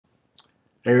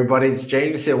Hey everybody, it's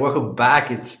James here. Welcome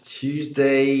back. It's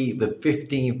Tuesday, the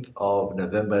 15th of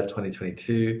November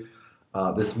 2022.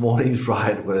 This morning's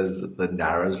ride was the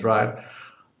Narrows ride.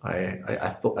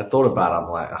 I thought about it.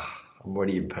 I'm like, I'm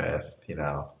already in Perth,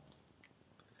 I'm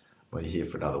only here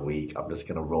for another week. I'm just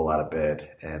gonna roll out of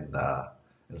bed and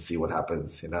see what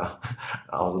happens,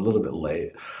 I was a little bit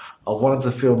late. I wanted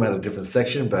to film at a different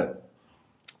section, but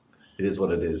it is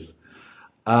what it is.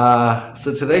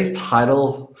 So today's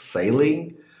title,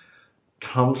 Sailing,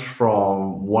 comes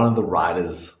from one of the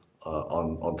riders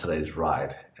on today's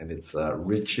ride, and it's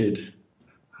Richard,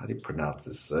 how do you pronounce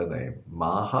his surname?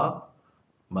 Maher?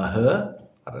 I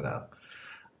don't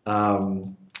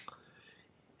know.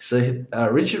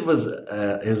 Richard was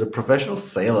he was a professional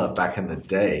sailor back in the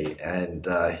day, and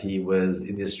he was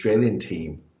in the Australian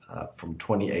team from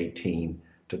 2018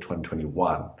 to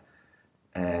 2021,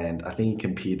 and I think he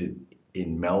competed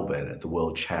in Melbourne at the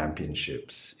World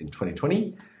Championships in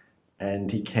 2020, and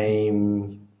he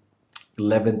came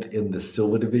 11th in the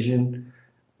silver division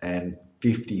and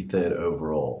 53rd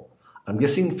overall. I'm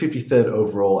guessing 53rd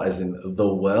overall as in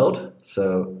the world,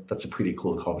 so that's a pretty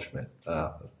cool accomplishment.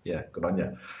 Yeah, good on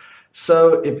you.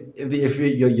 So if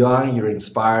you're young, you're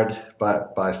inspired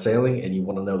by sailing and you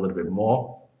want to know a little bit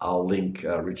more, I'll link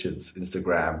Richard's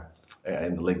Instagram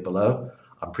in the link below.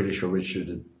 I'm pretty sure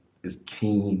Richard is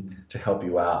keen to help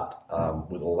you out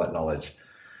with all that knowledge.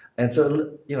 And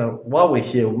so, while we're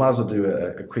here, we might as well do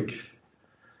a quick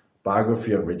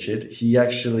biography of Richard. He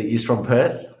actually is from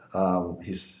Perth.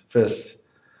 His first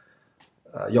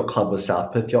yacht club was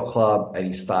South Perth Yacht Club, and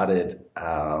he started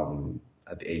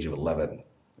at the age of 11,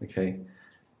 okay?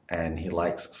 And he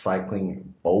likes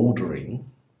cycling, bouldering,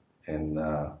 and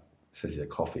says here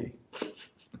coffee.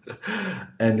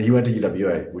 And he went to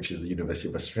UWA, which is the University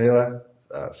of Australia,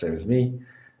 same as me.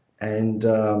 And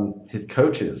his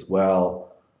coaches, well,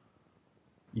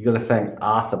 you got to thank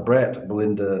Arthur Brett,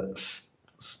 Belinda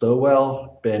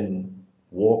Stowell, Ben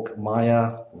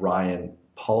Walkmeyer, Ryan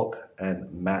Polk, and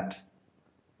Matt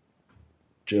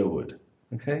Jerwood,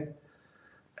 okay?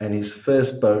 And his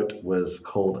first boat was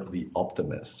called the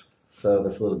Optimist. So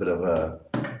that's a little bit of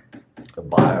a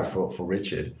bio for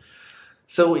Richard.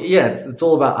 So yeah, it's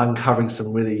all about uncovering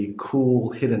some really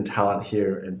cool hidden talent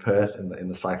here in Perth in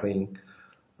the cycling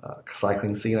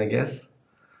scene, I guess.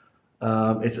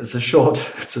 It's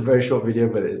a very short video,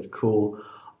 but it's cool.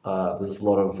 There's a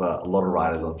lot of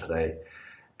riders on today.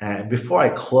 And before I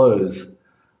close,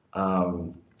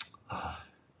 there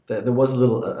was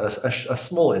a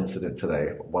small incident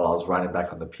today while I was riding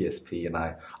back on the PSP, and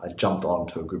I jumped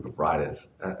onto a group of riders,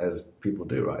 as people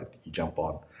do, right? You jump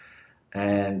on.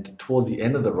 And towards the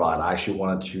end of the ride, I actually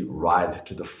wanted to ride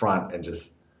to the front and just,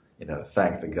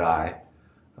 thank the guy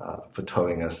for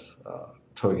towing us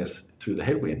through the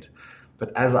headwind.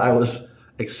 But as I was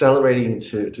accelerating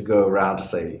to go around to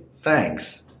say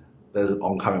thanks, there's an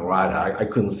oncoming rider. I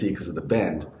couldn't see because of the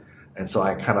bend, and so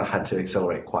I kind of had to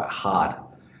accelerate quite hard.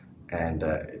 And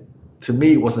to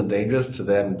me, it wasn't dangerous. To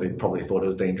them, they probably thought it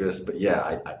was dangerous. But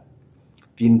yeah,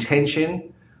 the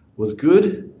intention was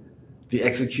good. The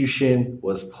execution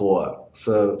was poor.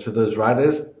 So to those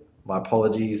riders, my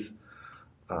apologies.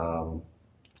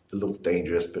 It looked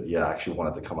dangerous, but yeah, I actually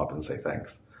wanted to come up and say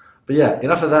thanks. But yeah,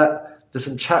 enough of that. Just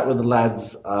some chat with the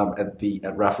lads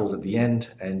at Raffles at the end,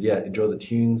 and yeah, enjoy the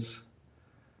tunes.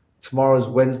 Tomorrow's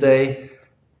Wednesday.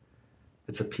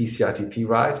 It's a PCRTP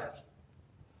ride.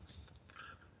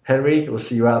 Henry, we'll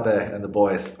see you out there and the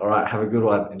boys. All right, have a good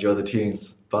one. Enjoy the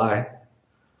tunes. Bye.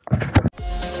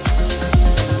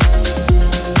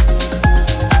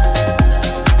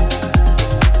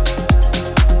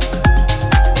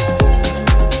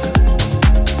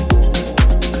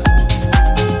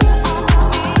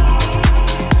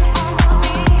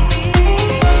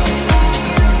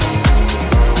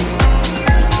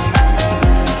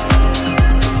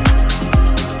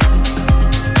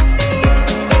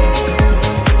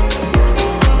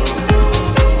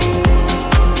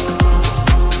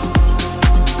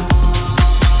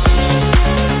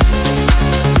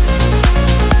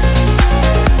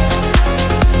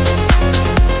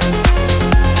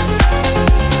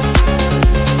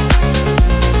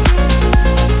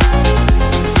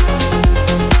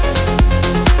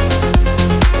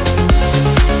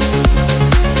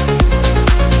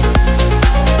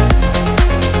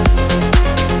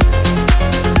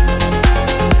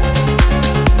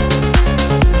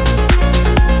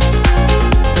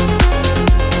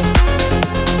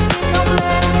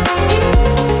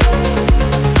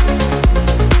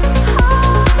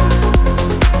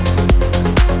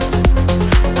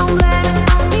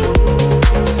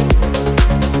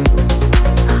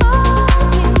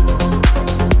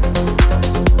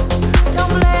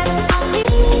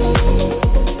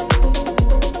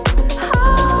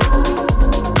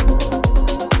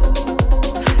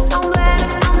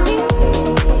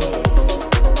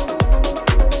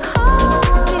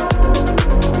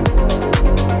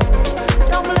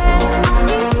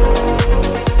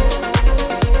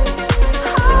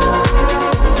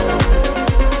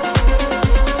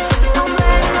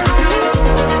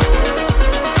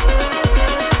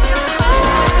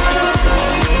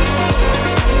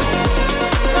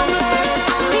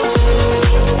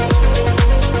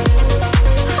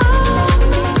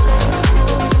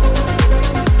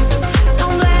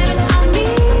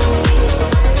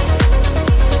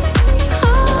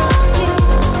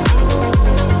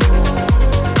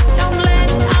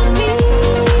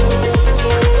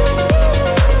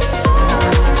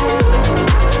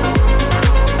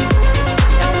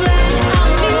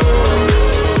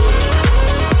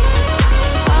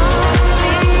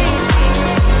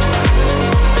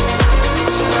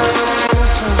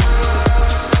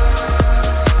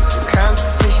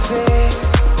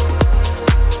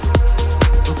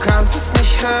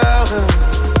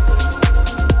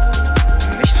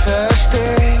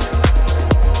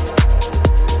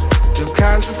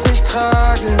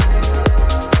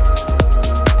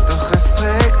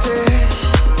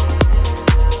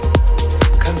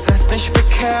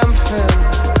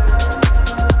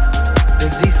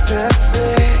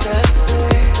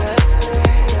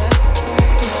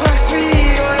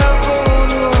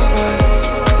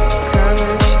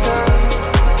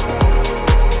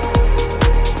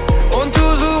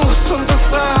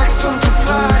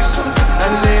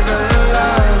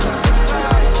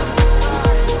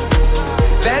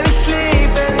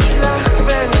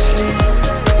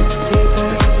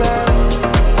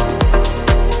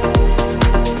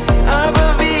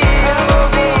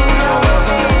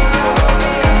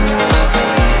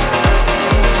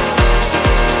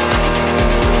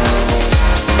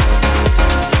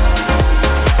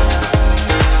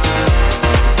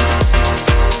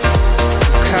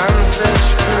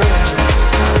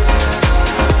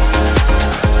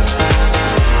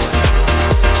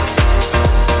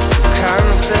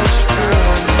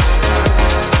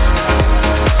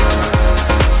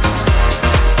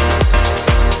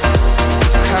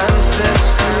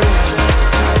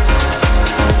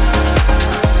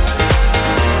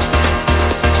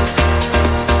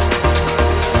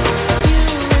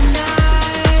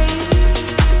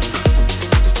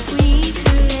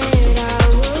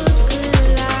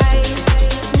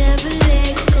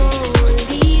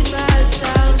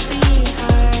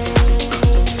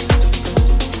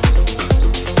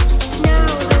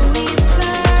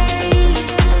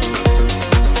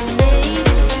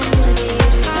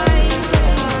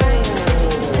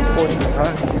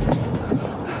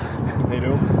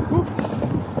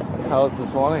 How was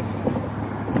this morning?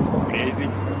 Pretty easy.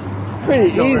 Pretty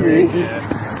easy? Yeah.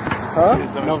 Huh?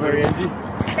 Not very easy.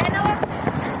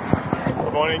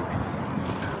 Good morning.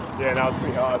 Yeah, no, it's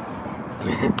pretty hard.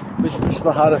 Which is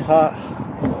the hardest part?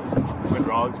 When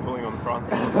Riley's pulling on the front.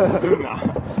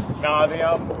 Nah,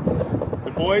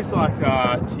 the boys like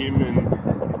Tim and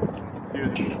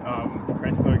a few of the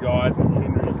Presto guys and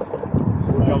Henry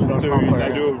they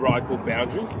do a ride called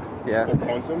Boundary. Yeah. Or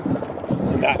Quantum.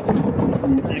 And that,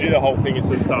 you do the whole thing, it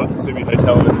sort of starts at Subi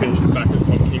Hotel and then finishes back at the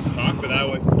top of Kings Park, but they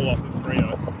always pull off at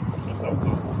Freo or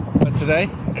sometimes. But today?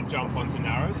 And jump onto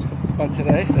Narrows. But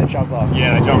today, they jumped off.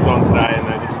 Yeah, they jumped on today and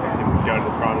they just fucking go to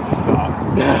the front and just start.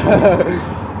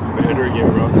 Boundary again,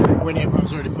 right? When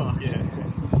everyone's already fucked. Yeah.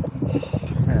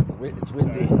 Man, it's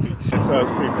windy. So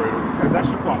it's pretty brutal. It was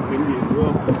actually quite windy as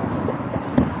well.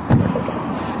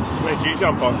 Where did you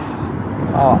jump on?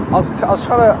 Oh, I was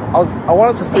trying to. I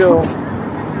wanted to feel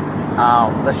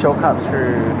the shortcut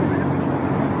through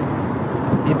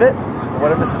Ibit,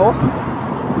 whatever it's called.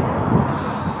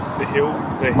 The hill.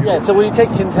 Yeah. So when you take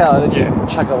Kintail and then you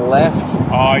chuck a left.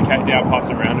 Oh, okay, down past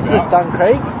the roundabout. Is it Dun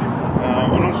Creek?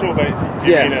 I'm not sure, but do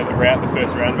you mean at the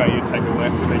first roundabout you take a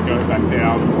left and then go back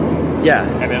down? Yeah.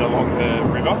 And then along the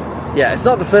river? Yeah, it's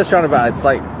not the first roundabout. It's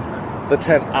like the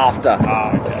turn after.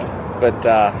 Ah, okay. But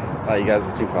oh, you guys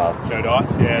are too fast. No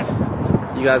dice, yeah.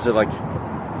 You guys are like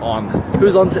on. Who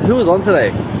was on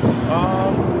today?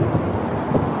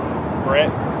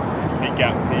 Brett. He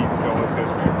always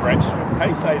goes Brett. How do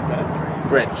you say his name?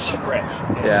 Brett.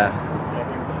 Yeah.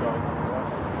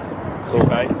 Cool.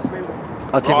 Teammates.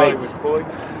 Our teammates. Was pulling.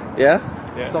 Yeah?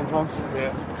 Sometimes.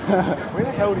 Yeah. Where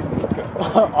the hell did he go?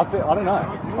 I don't know.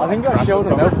 I think I showed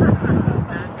him Melbourne.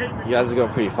 You guys are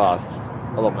going pretty fast.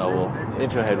 A lot Melville.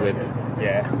 Into a headwind.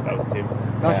 Yeah, that was Tim.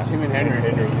 That was Tim and Henry.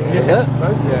 Is it? Yeah.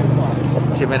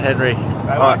 Tim and Henry.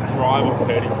 They like thrive on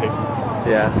 30 people.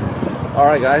 Yeah.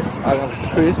 Alright guys, I'm going to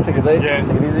cruise. Take it easy. Yeah.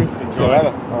 Take it easy. Enjoy.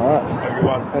 Alright.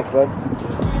 Everyone. Thanks lads.